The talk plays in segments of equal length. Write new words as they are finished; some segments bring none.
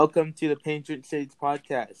Welcome to the Patron Saints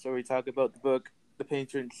podcast, where we talk about the book The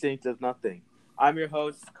Patron Saints of Nothing. I'm your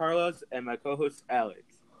host, Carlos, and my co-host, Alex.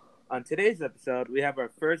 On today's episode, we have our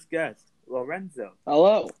first guest, Lorenzo.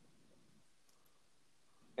 Hello.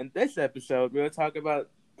 In this episode, we'll talk about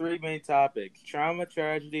three main topics: trauma,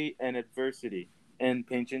 tragedy, and adversity in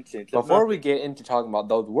Patron Saints of Before Nothing. we get into talking about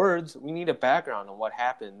those words, we need a background on what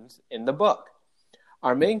happens in the book.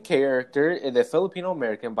 Our main character is a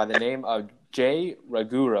Filipino-American by the name of Jay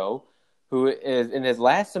Raguro, who is in his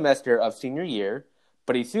last semester of senior year,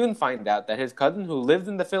 but he soon finds out that his cousin who lives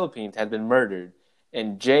in the Philippines has been murdered,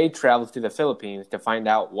 and Jay travels to the Philippines to find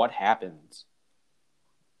out what happens.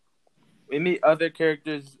 We meet other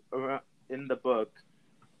characters in the book,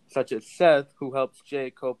 such as Seth, who helps Jay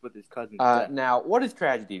cope with his cousin's death. Now, what is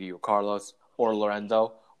tragedy to you, Carlos or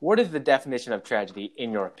Lorenzo? What is the definition of tragedy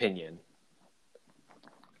in your opinion?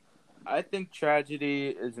 I think tragedy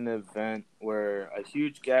is an event where a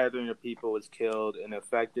huge gathering of people was killed and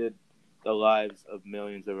affected the lives of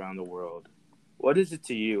millions around the world. What is it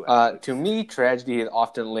to you, Alex? To me, tragedy is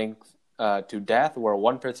often linked to death, where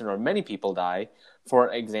one person or many people die.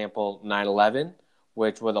 For example, 9/11,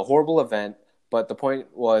 which was a horrible event, but the point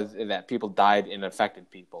was that people died and affected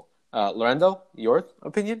people. Lorenzo, your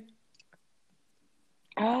opinion?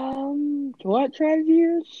 What tragedy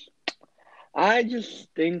is? I just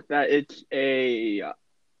think that it's a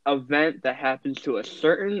event that happens to a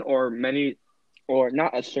certain or many, or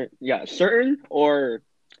not a certain, certain or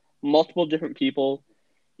multiple different people,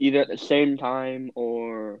 either at the same time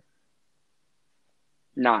or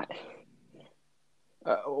not.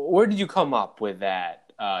 Where did you come up with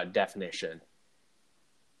that definition?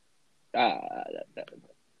 What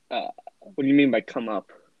do you mean by come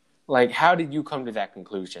up? Like, how did you come to that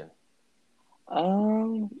conclusion?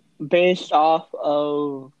 Based off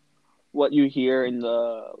of what you hear in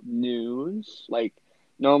the news. Like,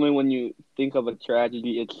 normally when you think of a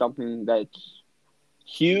tragedy, it's something that's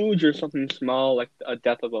huge or something small, like a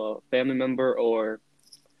death of a family member or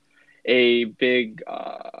a big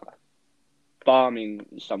bombing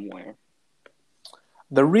somewhere.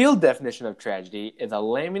 The real definition of tragedy is a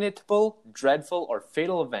lamentable, dreadful, or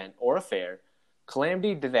fatal event or affair,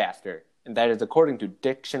 calamity, disaster, and that is according to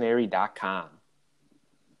dictionary.com.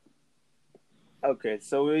 Okay,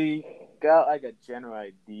 so we got like a general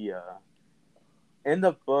idea. In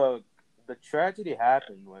the book, the tragedy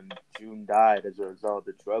happened when June died as a result of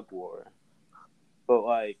the drug war. But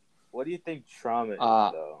like, what do you think trauma is,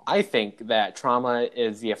 though? I think that trauma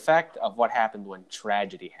is the effect of what happened when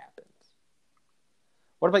tragedy happens.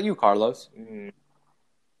 What about you, Carlos?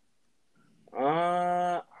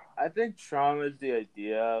 I think trauma is the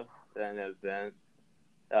idea that an event,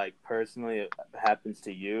 like personally, happens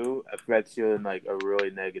to you, affects you in like a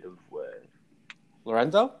really negative way.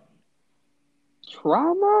 Lorenzo?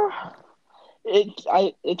 Trauma?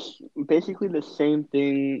 It's basically the same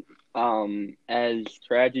thing as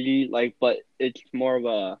tragedy, like, but it's more of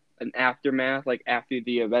an aftermath, like after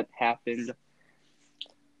the event happened.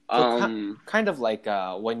 So kind of like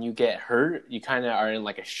when you get hurt, you kind of are in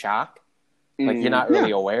like a shock. Like you're not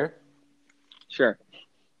really aware. Sure.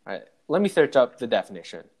 All right. Let me search up the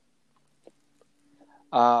definition.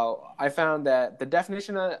 I found that the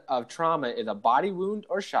definition of trauma is a body wound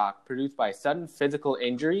or shock produced by sudden physical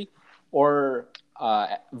injury or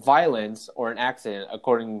violence or an accident,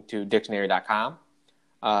 according to dictionary.com.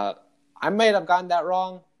 I might have gotten that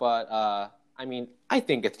wrong, but I mean, I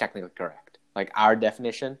think it's technically correct. Like our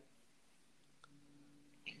definition.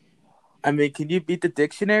 I mean, can you beat the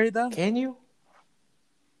dictionary, though? Can you?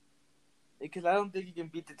 Because I don't think you can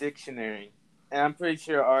beat the dictionary. And I'm pretty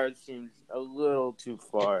sure ours seems a little too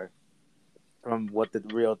far from what the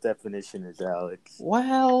real definition is, Alex.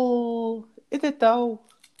 Well, is it though?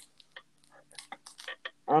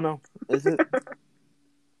 I don't know. Is it?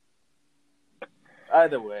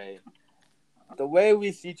 Either way, the way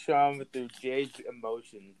we see trauma through Jay's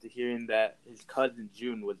emotions to hearing that his cousin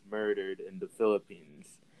June was murdered in the Philippines,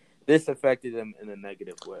 this affected him in a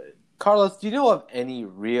negative way. Carlos, do you know of any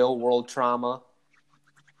real world trauma?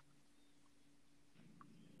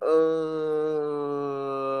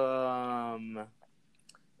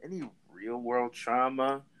 Any real world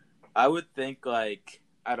trauma? I would think like,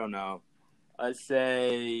 I don't know. Let's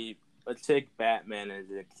take Batman as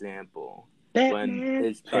an example. Batman. When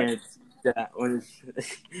his parents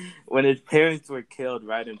when his parents were killed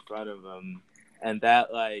right in front of him, and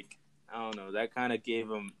that like, I don't know, that kind of gave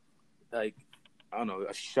him like, I don't know,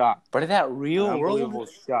 a shock. But is that real Unbelievable world?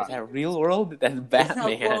 shock. Is that real world? That's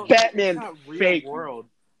Batman. Batman, It's not real fake world.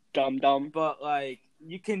 Dum-dum. But like,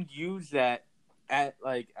 you can use that at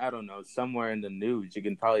like, I don't know, somewhere in the news. You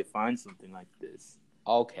can probably find something like this.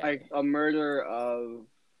 Okay. Like a murder of.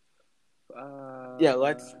 Yeah,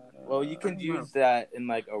 well, you I can don't know. use that in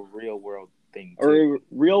like a real world thing Or too.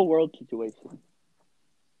 a real world situation.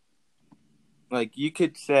 Like you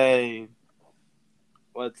could say,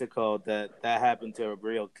 what's it called? That happened to a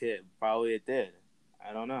real kid. Probably it did.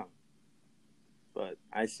 I don't know, but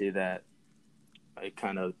I see that like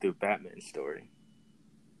kind of through Batman's story.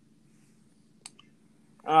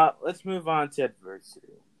 Let's move on to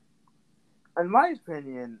adversity. In my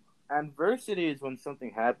opinion, adversity is when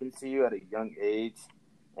something happens to you at a young age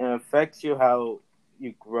and affects you how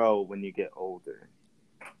you grow when you get older.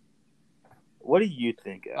 What do you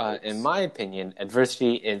think, Alex? In my opinion,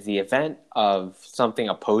 adversity is the event of something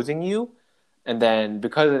opposing you, and then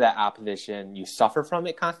because of that opposition, you suffer from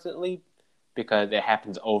it constantly because it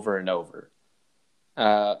happens over and over.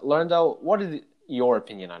 Lorenzo, what is your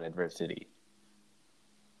opinion on adversity?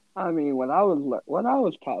 I mean, when I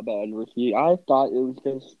was taught about adversity, I thought it was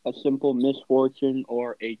just a simple misfortune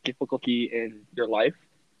or a difficulty in your life.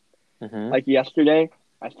 Mm-hmm. Like yesterday,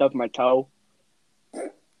 I stubbed my toe.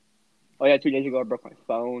 Oh yeah, 2 days ago I broke my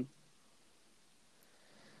phone.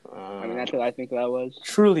 I mean, that's what I think that was.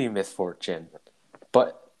 Truly misfortune,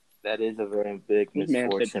 but that is a very big This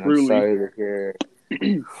man said misfortune. I'm truly. sorry to hear.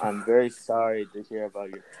 I'm very sorry to hear about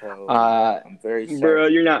your toe. I'm very sorry. Bro,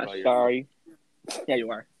 to you're hear not about sorry. Yeah,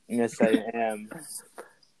 you are. Yes, I am.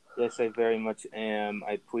 Yes, I very much am.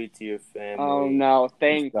 I plead to your family. Oh no,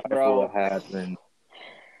 thanks, I'm sorry bro. for what happened.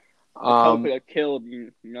 The toe could have killed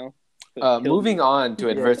you, you know? Moving me. on to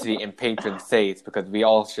adversity in patron saints, because we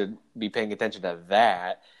all should be paying attention to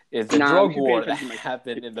that, is the drug war that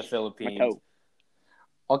happened in the Philippines. My toe.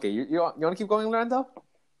 Okay, you want to keep going, Lorenzo?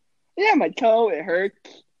 Yeah, my toe, it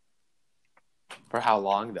hurts. For how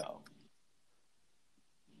long, though?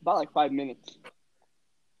 About like 5 minutes.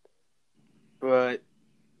 But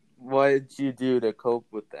what did you do to cope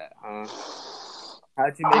with that, huh?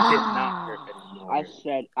 How'd you make it not hurt anymore? I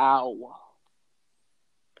said, ow.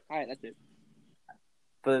 Alright, that's it.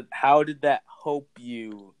 But how did that help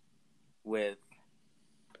you with,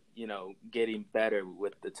 getting better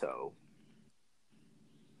with the toe?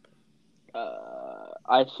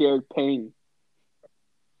 I shared pain.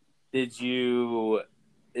 Did you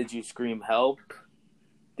scream help?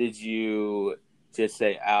 Did you just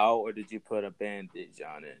say ow, or did you put a bandage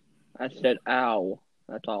on it? I said ow.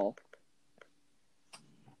 That's all.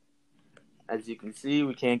 As you can see,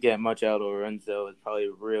 we can't get much out of Lorenzo. It's probably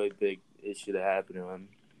a really big issue that happened to him.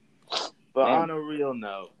 But on a real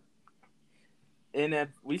note,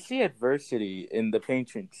 we see adversity in the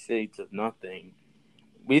patron saints of nothing.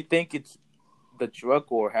 We think it's the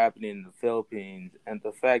drug war happening in the Philippines and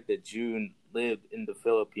the fact that June lived in the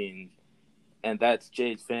Philippines and that's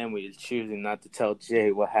Jay's family is choosing not to tell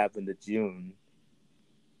Jay what happened to June.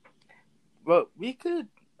 But we could,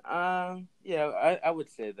 I would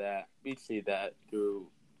say that. We see that through,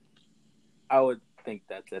 I would think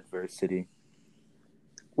that's adversity.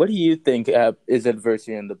 What do you think is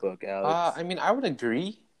adversity in the book, Alex? I mean, I would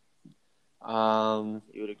agree. You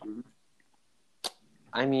would agree?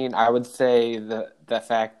 I mean, I would say the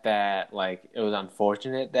fact that like it was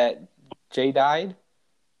unfortunate that Jay died,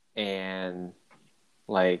 and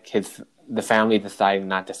like the family decided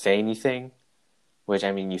not to say anything, which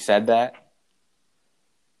I mean you said that.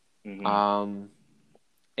 Mm-hmm.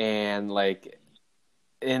 And like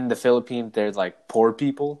in the Philippines, there's like poor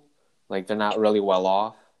people, like they're not really well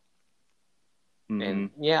off. Mm-hmm. And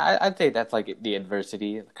yeah, I'd say that's like the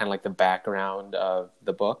adversity, kind of like the background of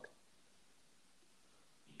the book.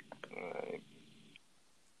 Right.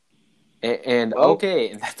 And okay,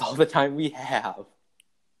 and that's all the time we have.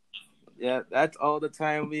 Yeah, that's all the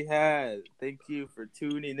time we had. Thank you for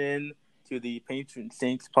tuning in to the Patron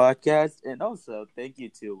Saints podcast, and also thank you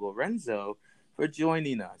to Lorenzo for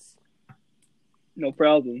joining us. No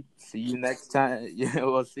problem. See you next time. Yeah,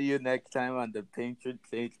 we'll see you next time on the Patron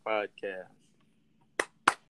Saints podcast.